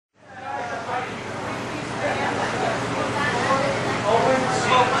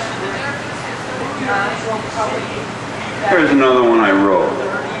Here's another one I wrote.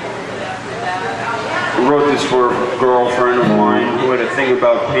 I wrote this for a girlfriend of mine who had a thing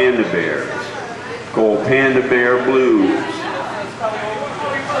about panda bears, called Panda Bear Blues.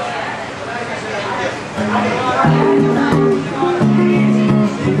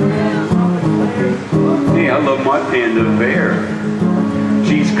 Hey, I love my panda bear.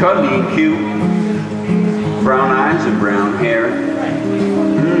 She's cuddly and cute, brown eyes and brown hair.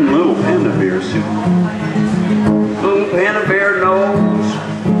 Little panda bear suit. Little panda bear knows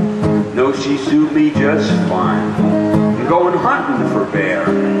she suit me just fine. I'm going hunting for bear.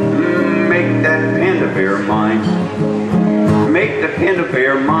 Make that panda bear mine. Make the panda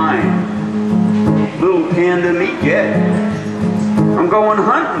bear mine. Little panda me get. I'm going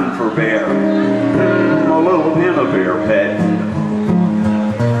hunting for bear. A little panda bear pet.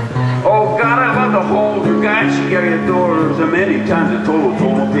 Oh God, I love to hold her. God, she adores her. Many times I told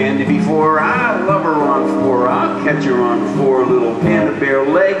panda before. I love her on four. I'll catch her on four little panda bear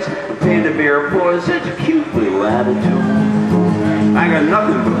legs. A panda bear paws. Such a cute little attitude. I got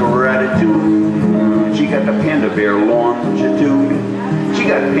nothing but her attitude. She got the panda bear longitude. She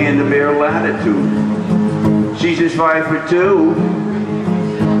got panda bear latitude. She's just 5'2"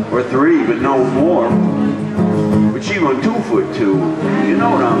 or 3, but no more. But she run 2'2". You know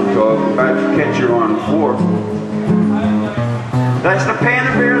what I'm talking about. You catch her on 4. That's the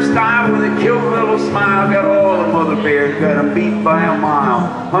panda bear style with a cute little smile. Got all the mother bears, got them beat by a mile.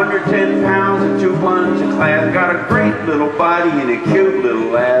 110 pounds and 2 pounds of class. Got a great little body and a cute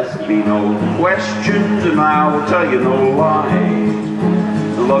little ass. Be no questions and I will tell you no lie.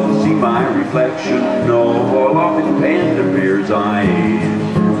 I love to see my reflection, all off in panda bear's eyes.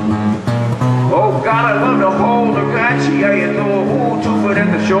 Oh God, I love to hold her. God, she I adore. 2 foot at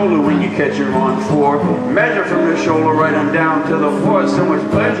the shoulder when you catch her on 4. Measure from the shoulder right on down to the floor. So much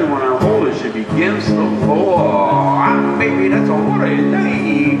pleasure when I hold her. She begins to floor. Baby, that's a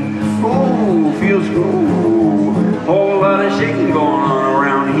holiday. Ooh, feels good. Whole lot of shaking going on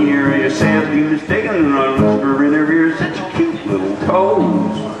around here. Your sad be mistaken and I whisper in her ear. Such a cute little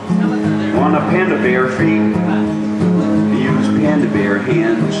toes. On the panda bear feet. Use panda bear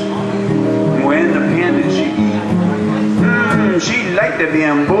hands. When the pandas she eat, she like the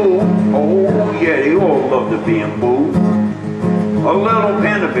bamboo. Oh yeah, they all love the bamboo. A little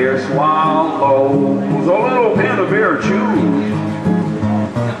panda bear swallows, a little panda bear chews.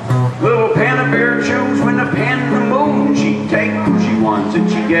 Little panda bear chews when the panda moves. She take who she wants and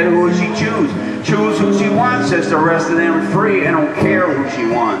she get who she choose. Choose who she wants, sets the rest of them free. I don't care who she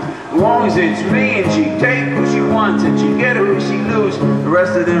wants, as long as it's me. And she take who she wants and she get who she lose. The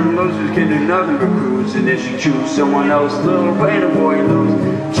rest of them losers can do nothing but cruise. And if she choose someone else, little panda boy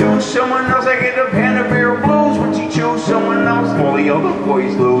lose. Choose someone else, I get the panda bear blues. When she choose someone else, all the other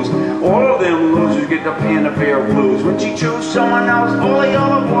boys lose. All of them losers get the panda bear blues. When she choose someone else, all the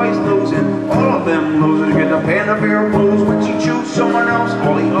other boys lose. And all of them losers get the panda bear blues. When she choose someone else,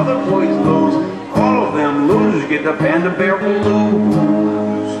 all the other boys lose. All of them losers get the panda bear blues.